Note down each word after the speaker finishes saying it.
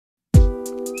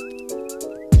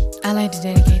I like to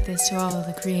dedicate this to all of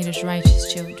the Creator's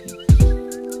righteous children.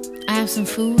 I have some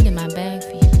food in my bag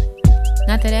for you.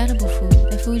 Not that edible food,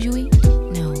 that food you eat.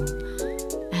 No,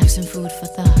 I have some food for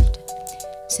thought.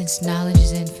 Since knowledge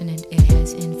is infinite, it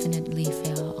has infinitely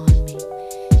fell on me.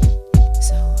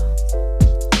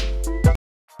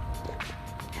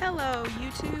 Hello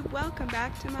YouTube, welcome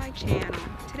back to my channel.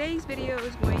 Today's video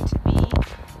is going to be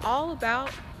all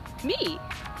about me,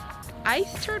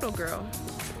 Ice Turtle Girl.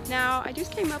 Now, I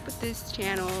just came up with this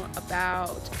channel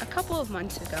about a couple of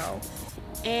months ago,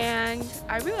 and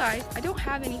I realized I don't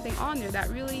have anything on there that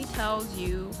really tells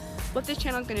you what this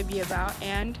channel is going to be about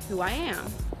and who I am.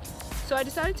 So I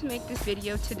decided to make this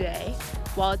video today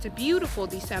while it's a beautiful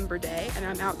December day and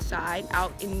I'm outside,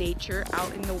 out in nature,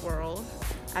 out in the world.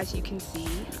 As you can see,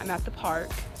 I'm at the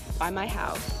park by my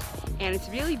house and it's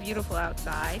really beautiful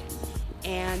outside,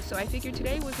 and so I figured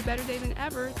today was a better day than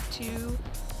ever to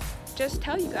just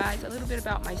tell you guys a little bit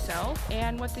about myself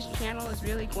and what this channel is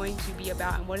really going to be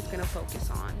about and what it's going to focus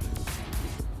on.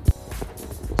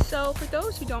 So for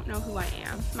those who don't know who I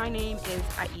am, my name is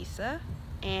Aisa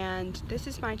and this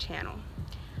is my channel.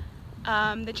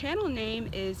 The channel name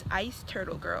is Ice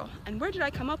Turtle Girl, and where did I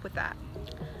come up with that?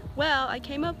 Well, I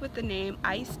came up with the name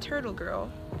Ice Turtle Girl.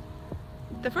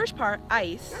 The first part,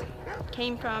 Ice,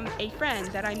 came from a friend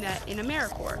that I met in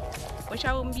AmeriCorps, which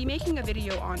I will be making a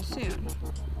video on soon.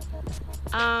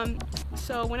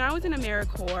 So when I was in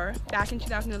AmeriCorps back in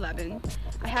 2011,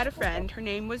 I had a friend. Her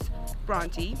name was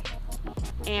Bronte,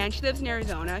 and she lives in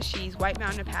Arizona. She's White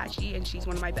Mountain Apache, and she's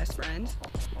one of my best friends.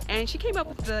 And she came up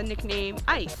with the nickname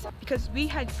Ice because we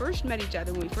had first met each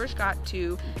other when we first got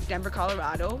to Denver,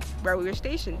 Colorado, where we were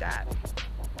stationed at.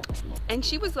 And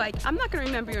she was like, I'm not going to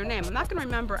remember your name. I'm not going to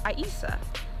remember Aisa.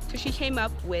 So she came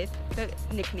up with the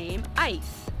nickname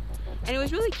Ice. And it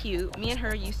was really cute. Me and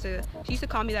her she used to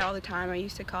call me that all the time. I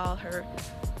used to call her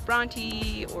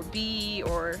Bronte or B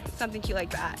or something cute like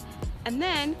that. And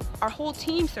then our whole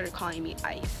team started calling me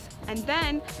Ice. And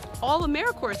then all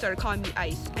AmeriCorps started calling me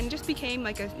Ice, and it just became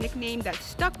like a nickname that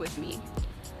stuck with me.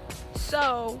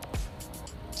 So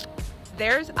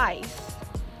there's Ice.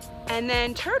 And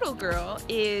then Turtle Girl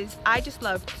is, I just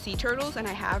love sea turtles, and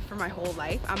I have for my whole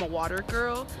life. I'm a water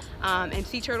girl, and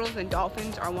sea turtles and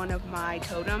dolphins are one of my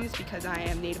totems because I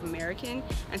am Native American,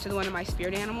 and so they're one of my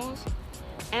spirit animals.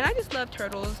 And I just love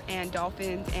turtles and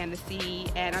dolphins and the sea,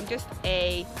 and I'm just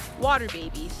a water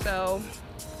baby, so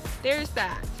there's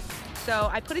that. So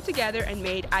I put it together and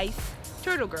made Ice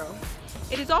Turtle Girl.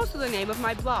 It is also the name of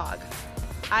my blog,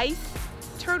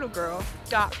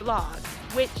 iceturtlegirl.blog,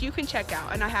 which you can check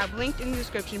out, and I have linked in the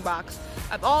description box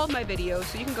of all of my videos,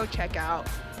 so you can go check out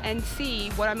and see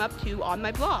what I'm up to on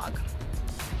my blog.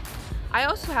 I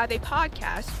also have a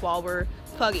podcast, while we're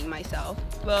plugging myself.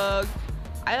 I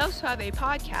also have a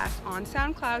podcast on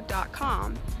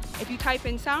SoundCloud.com. If you type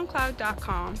in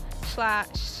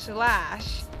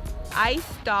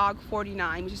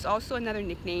SoundCloud.com/IceDog49, which is also another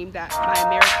nickname that my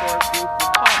AmeriCorps group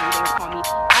would call me. They would call me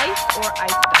Ice or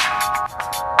Ice Dog.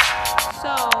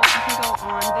 So you can go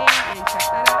on there and check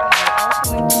that out. I have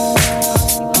also linked to the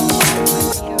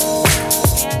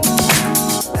and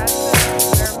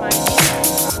that's where my name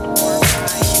is for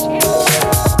my channel.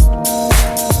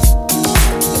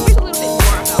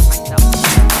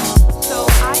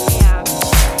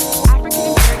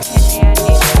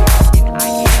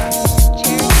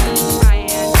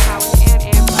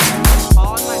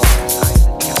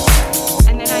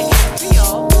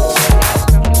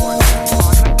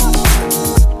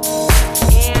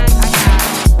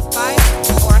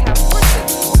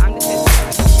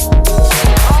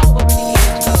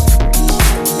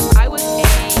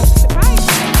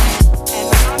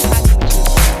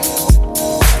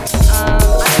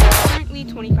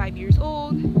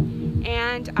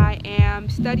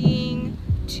 Studying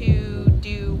to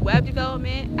do web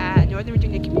development at Northern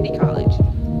Virginia Community College.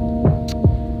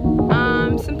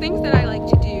 Some things that I like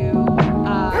to do,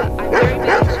 I'm very big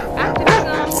into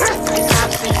activism, and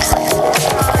have been for a long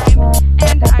time,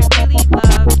 and I really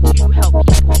love to help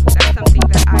people. That's something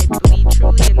that I believe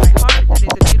truly in my heart that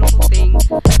is a beautiful thing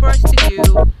for us to do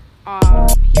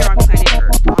here on planet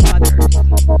Earth, on Mother Earth.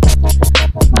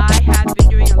 I have been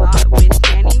doing a lot with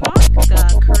Standing Rock,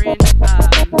 the current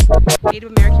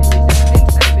Native American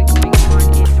resistance that's been going on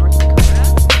in North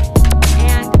Dakota,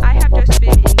 and I have just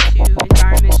been into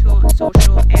environmental,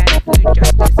 social, and food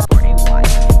justice for a while.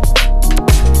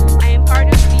 I am part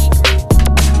of the group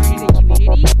Rooted in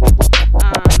Community,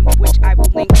 which I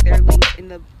will link their links in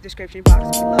the description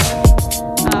box below,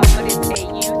 but it's a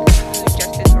youth food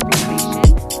justice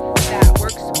organization that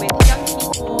works with young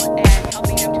people and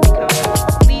helping them to become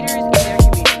leaders in their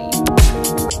community.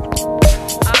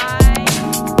 I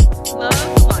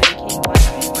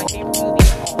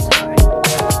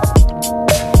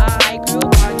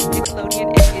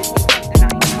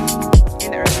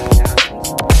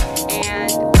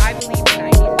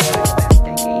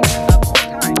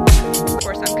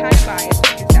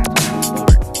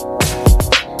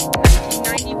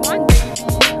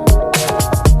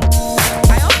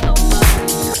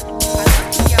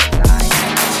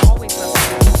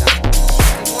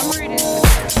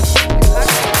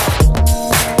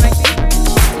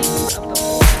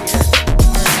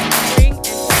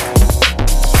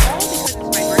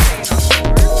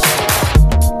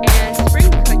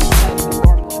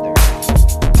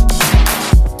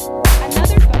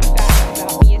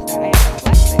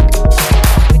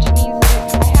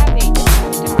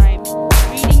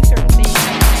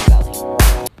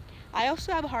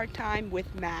hard time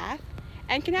with math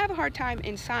and can have a hard time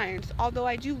in science, although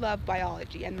I do love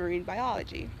biology and marine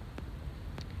biology.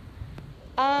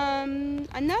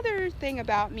 Another thing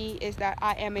about me is that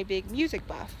I am a big music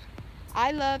buff.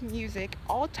 I love music,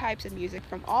 all types of music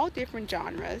from all different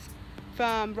genres,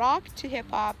 from rock to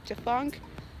hip-hop to funk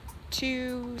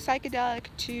to psychedelic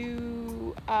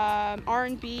to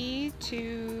R&B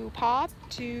to pop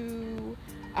to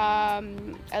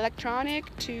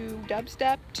electronic to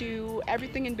dubstep to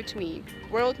everything in between.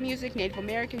 World music, Native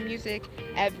American music,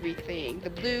 everything. The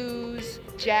blues,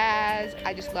 jazz,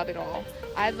 I just love it all.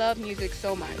 I love music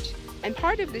so much. And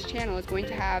part of this channel is going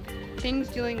to have things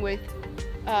dealing with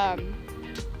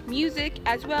music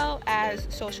as well as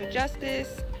social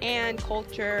justice and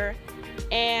culture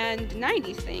and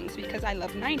 90s things, because I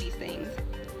love 90s things.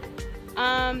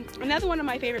 Another one of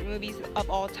my favorite movies of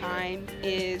all time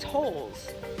is Holes.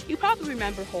 You probably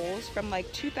remember Holes from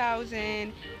like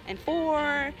 2004,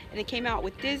 and it came out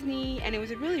with Disney, and it was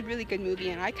a really, really good movie,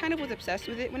 and I kind of was obsessed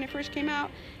with it when it first came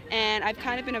out, and I've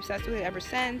kind of been obsessed with it ever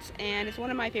since, and it's one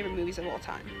of my favorite movies of all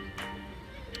time.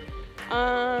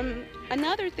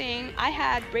 Another thing, I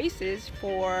had braces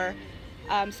for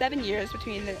 7 years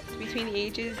between the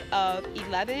ages of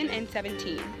 11 and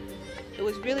 17. It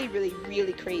was really, really,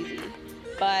 really crazy.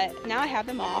 But now I have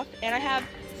them off, and I have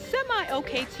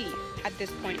semi-okay teeth at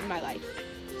this point in my life.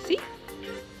 See?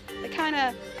 They're kind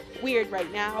of weird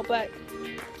right now, but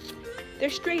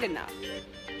they're straight enough.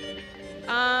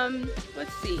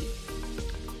 Let's see.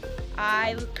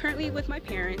 I currently live with my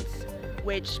parents,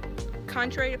 which,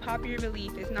 contrary to popular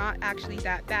belief, is not actually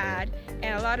that bad,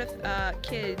 and a lot of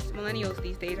kids, millennials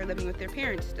these days, are living with their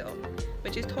parents still,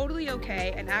 which is totally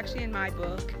okay, and actually in my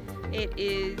book it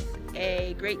is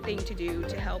a great thing to do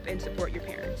to help and support your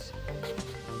parents.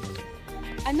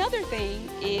 Another thing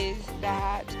is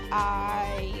that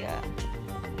I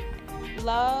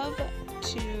love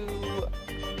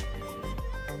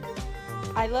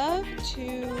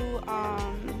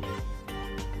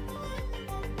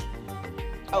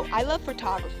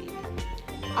photography.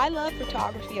 I love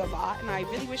photography a lot, and I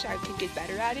really wish I could get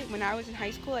better at it. When I was in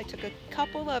high school, I took a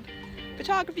couple of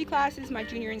photography classes my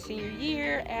junior and senior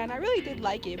year, and I really did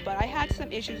like it, but I had some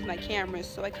issues with my cameras,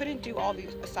 so I couldn't do all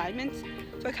these assignments.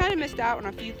 So I kind of missed out on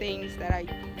a few things that I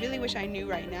really wish I knew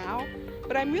right now,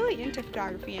 but I'm really into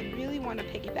photography and really want to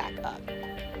pick it back up.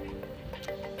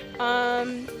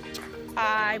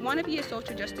 I want to be a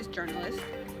social justice journalist,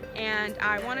 and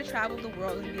I want to travel the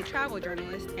world and be a travel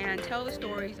journalist and tell the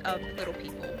stories of little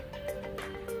people.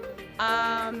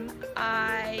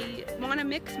 I want to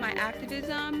mix my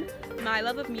activism, my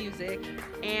love of music,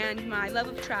 and my love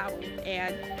of travel,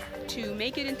 and to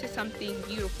make it into something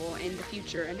beautiful in the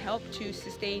future and help to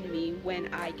sustain me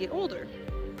when I get older.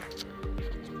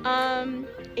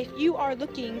 If you are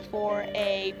looking for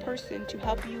a person to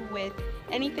help you with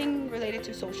anything related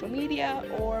to social media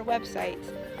or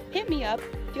websites, hit me up.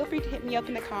 Feel free to hit me up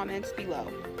in the comments below.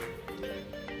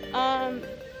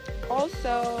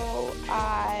 Also,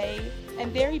 I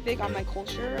am very big on my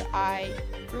culture. I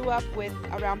grew up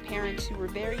around parents who were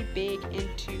very big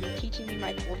into teaching me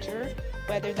my culture,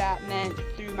 whether that meant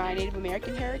through my Native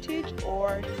American heritage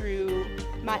or through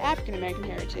my African American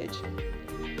heritage.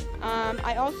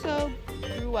 I also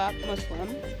grew up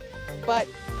Muslim, but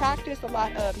practiced a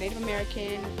lot of Native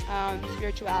American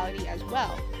spirituality as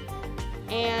well.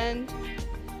 And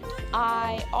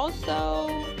I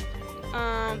also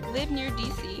live near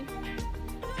DC,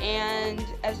 and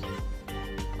as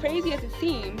crazy as it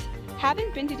seems,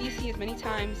 haven't been to DC as many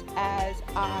times as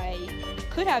I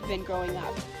could have been growing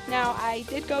up. Now, I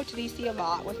did go to DC a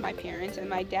lot with my parents, and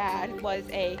my dad was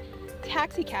a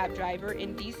taxi cab driver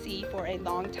in DC for a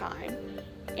long time,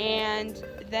 and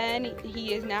then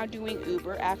he is now doing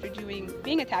Uber after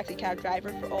being a taxi cab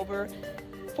driver for over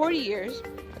 40 years.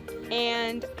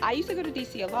 And I used to go to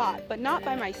DC a lot, but not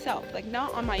by myself, like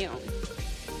not on my own.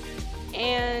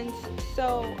 And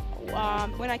so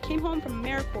when I came home from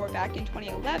AmeriCorps back in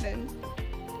 2011,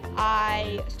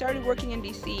 I started working in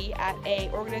DC at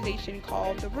an organization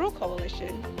called the Rural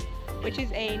Coalition, which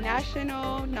is a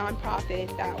national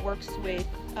nonprofit that works with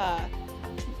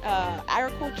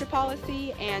agriculture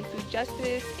policy and food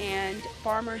justice and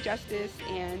farmer justice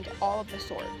and all of the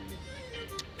sort.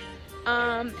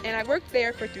 And I worked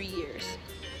there for 3 years.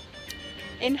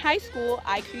 In high school,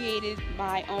 I created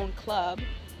my own club,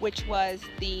 which was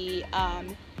the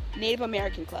Native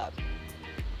American Club.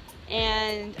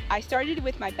 And I started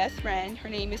with my best friend. Her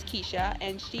name is Keisha,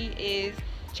 and she is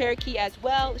Cherokee as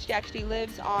well. She actually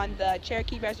lives on the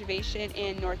Cherokee Reservation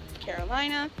in North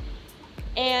Carolina.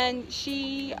 And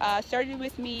she started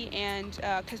with me, and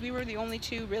because we were the only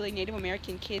two really Native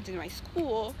American kids in my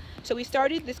school, so we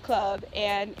started this club,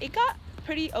 and it got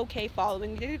pretty okay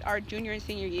following. We did it our junior and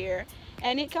senior year,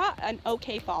 and it got an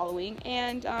okay following,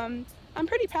 and I'm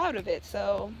pretty proud of it.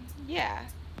 So yeah.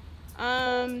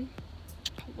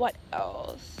 What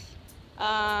else?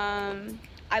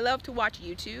 I love to watch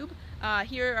YouTube.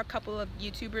 Here are a couple of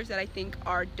YouTubers that I think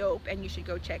are dope and you should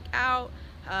go check out.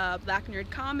 Black Nerd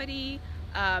Comedy,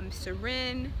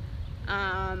 Sarin,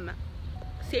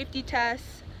 Safety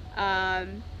Tests,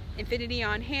 Infinity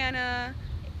on Hannah,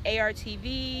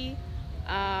 ARTV,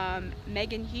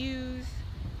 Megan Hughes,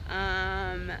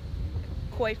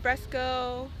 Koi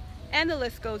Fresco, and the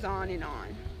list goes on and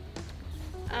on.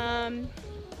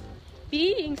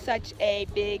 Being such a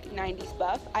big 90s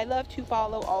buff, I love to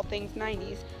follow all things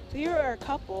 90s. So here are a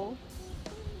couple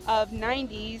of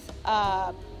 90s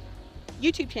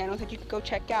YouTube channels that you can go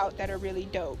check out that are really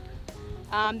dope.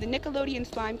 The Nickelodeon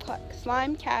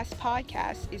Slimecast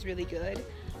podcast is really good.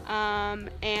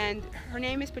 And her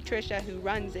name is Patricia, who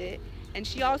runs it. And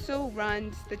she also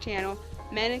runs the channel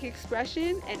Manic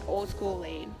Expression and Old School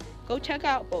Lane. Go check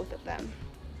out both of them.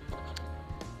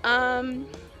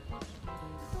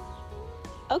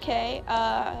 Okay,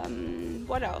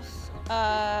 what else?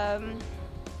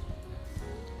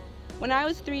 When I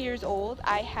was 3 years old,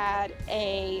 I had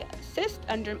a cyst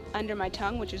under my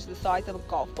tongue, which is the size of a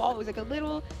golf ball. It was like a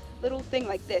little thing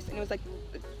like this, and it was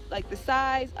like the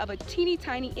size of a teeny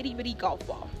tiny itty bitty golf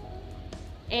ball.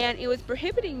 And it was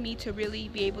prohibiting me to really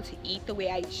be able to eat the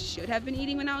way I should have been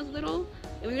eating when I was little.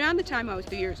 It was around the time I was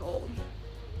 3 years old.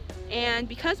 And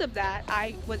because of that,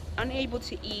 I was unable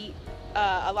to eat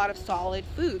a lot of solid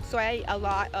food. So I ate a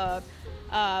lot of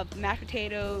mashed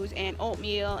potatoes and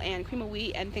oatmeal and cream of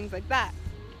wheat and things like that.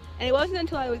 And it wasn't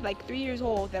until I was like 3 years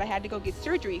old that I had to go get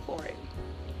surgery for it.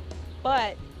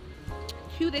 But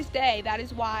to this day, that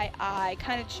is why I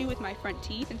kind of chew with my front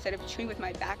teeth instead of chewing with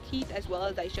my back teeth as well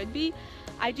as I should be.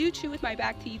 I do chew with my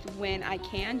back teeth when I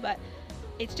can, but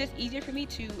it's just easier for me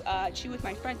to chew with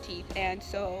my front teeth, and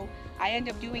so I end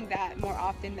up doing that more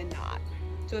often than not.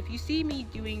 So if you see me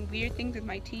doing weird things with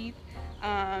my teeth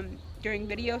during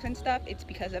videos and stuff, it's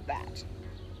because of that.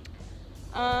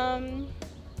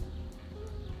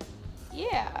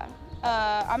 Yeah,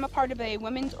 I'm a part of a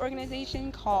women's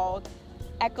organization called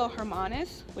Echo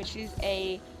Hermanis, which is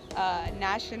a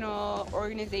national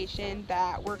organization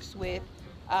that works with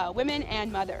women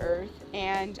and Mother Earth,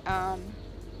 and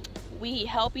we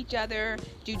help each other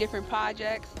do different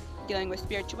projects dealing with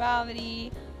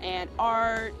spirituality and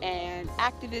art and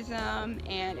activism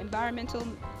and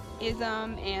environmentalism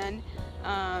and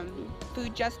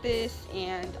food justice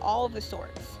and all of the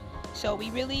sorts. So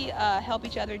we really help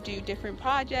each other do different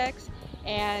projects,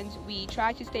 and we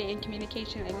try to stay in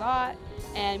communication a lot.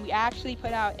 And we actually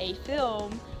put out a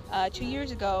film 2 years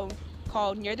ago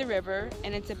called Near the River,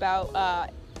 and it's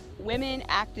about women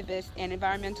activists and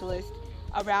environmentalists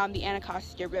around the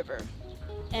Anacostia River.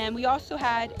 And we also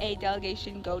had a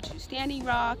delegation go to Standing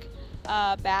Rock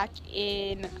back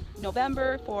in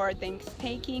November for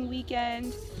Thanksgiving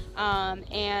weekend,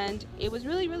 and it was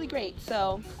really, really great.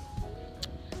 So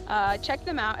check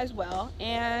them out as well.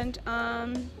 And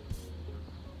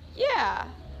yeah,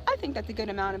 I think that's a good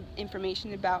amount of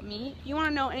information about me. If you want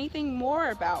to know anything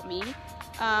more about me,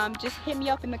 just hit me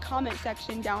up in the comment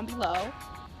section down below.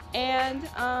 And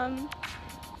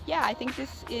yeah, I think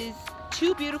this is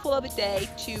too beautiful of a day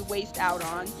to waste out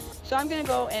on. So I'm gonna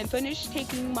go and finish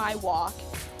taking my walk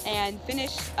and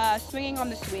finish swinging on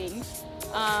the swings,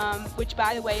 which,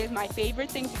 by the way, is my favorite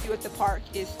thing to do at the park,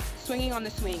 is swinging on the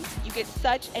swings. You get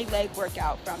such a leg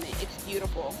workout from it. It's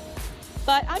beautiful.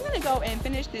 But I'm gonna go and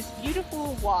finish this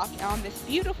beautiful walk on this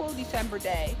beautiful December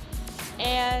day,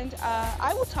 and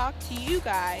I will talk to you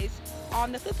guys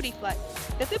on the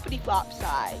flippity flop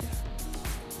side.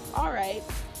 All right.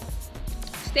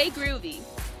 Stay groovy,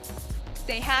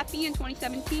 stay happy in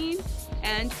 2017,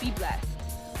 and be blessed.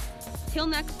 Till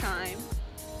next time,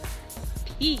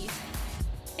 peace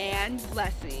and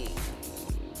blessings.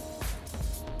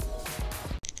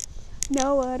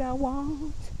 Know what I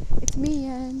want? It's me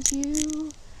and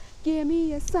you. Give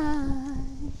me a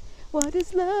sign. What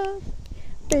is love?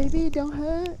 Baby, don't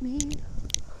hurt me.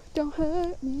 Don't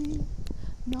hurt me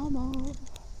no more.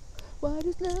 What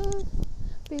is love?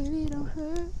 Baby, don't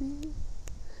hurt me.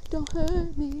 Don't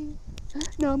hurt me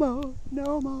no more,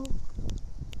 no more.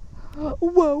 Whoa,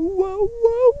 whoa, whoa,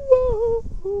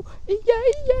 whoa. Yeah,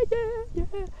 yeah, yeah,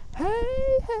 yeah.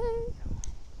 Hey, hey.